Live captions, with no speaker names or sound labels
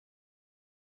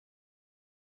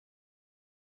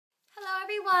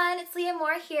everyone, it's Leah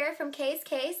Moore here from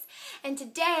KaysCase, and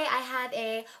today I have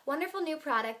a wonderful new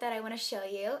product that I want to show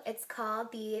you. It's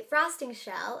called the Frosting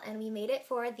Shell, and we made it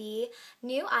for the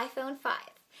new iPhone 5.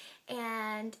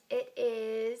 And it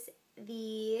is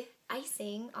the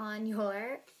icing on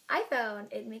your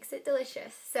iPhone. It makes it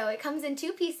delicious. So it comes in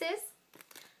two pieces.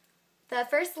 The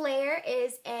first layer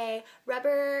is a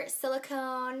rubber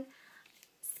silicone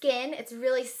skin. It's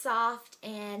really soft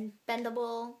and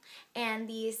bendable, and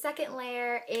the second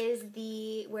layer is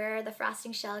where the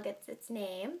frosting shell gets its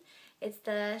name. It's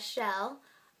the shell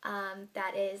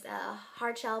that is a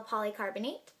hard shell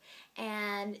polycarbonate,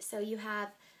 and so you have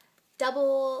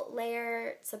double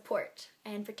layer support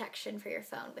and protection for your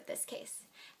phone with this case.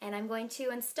 And I'm going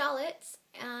to install it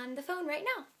on the phone right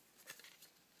now.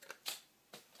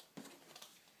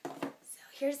 So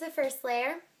here's the first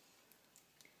layer.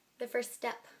 The first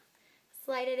step.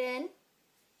 Slide it in,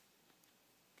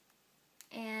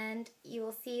 and you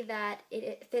will see that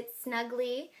it fits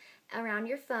snugly around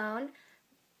your phone,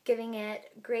 giving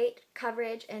it great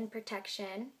coverage and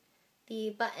protection.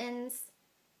 The buttons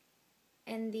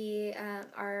and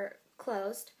are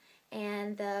closed,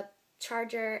 and the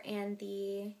charger and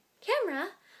the camera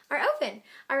are open.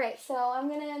 Alright, so I'm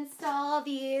going to install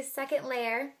the second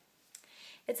layer.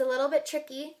 It's a little bit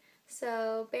tricky,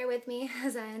 so bear with me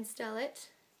as I install it.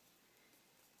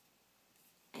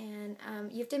 And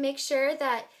you have to make sure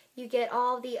that you get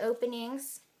all the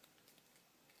openings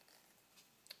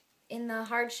in the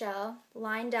hard shell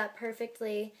lined up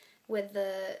perfectly with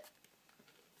the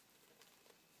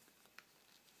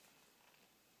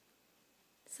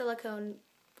silicone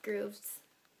grooves.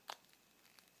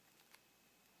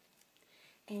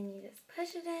 And you just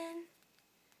push it in.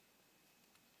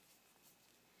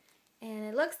 And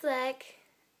it looks like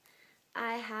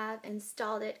I have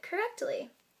installed it correctly.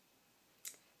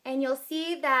 And you'll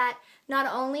see that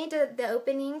not only do the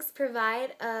openings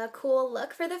provide a cool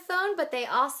look for the phone, but they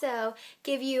also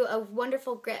give you a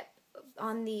wonderful grip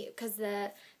on because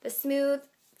the smooth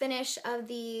finish of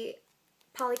the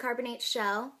polycarbonate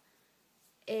shell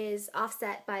is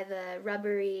offset by the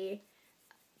rubbery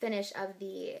finish of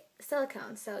the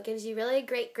silicone. So it gives you really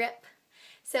great grip.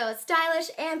 So it's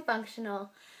stylish and functional.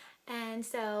 And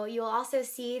so you'll also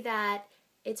see that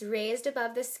it's raised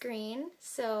above the screen,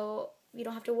 so you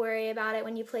don't have to worry about it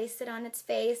when you place it on its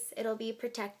face. It'll be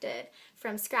protected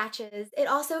from scratches. It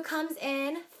also comes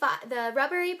in, the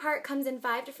rubbery part comes in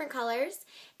 5 different colors.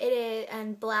 It is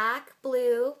in black,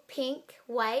 blue, pink,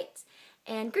 white,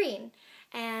 and green.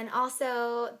 And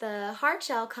also the hard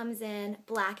shell comes in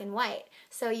black and white.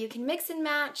 So you can mix and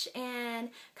match and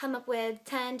come up with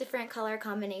 10 different color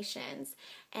combinations.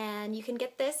 And you can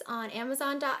get this on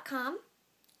Amazon.com.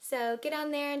 So get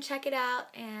on there and check it out,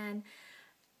 and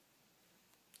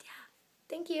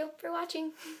thank you for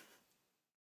watching.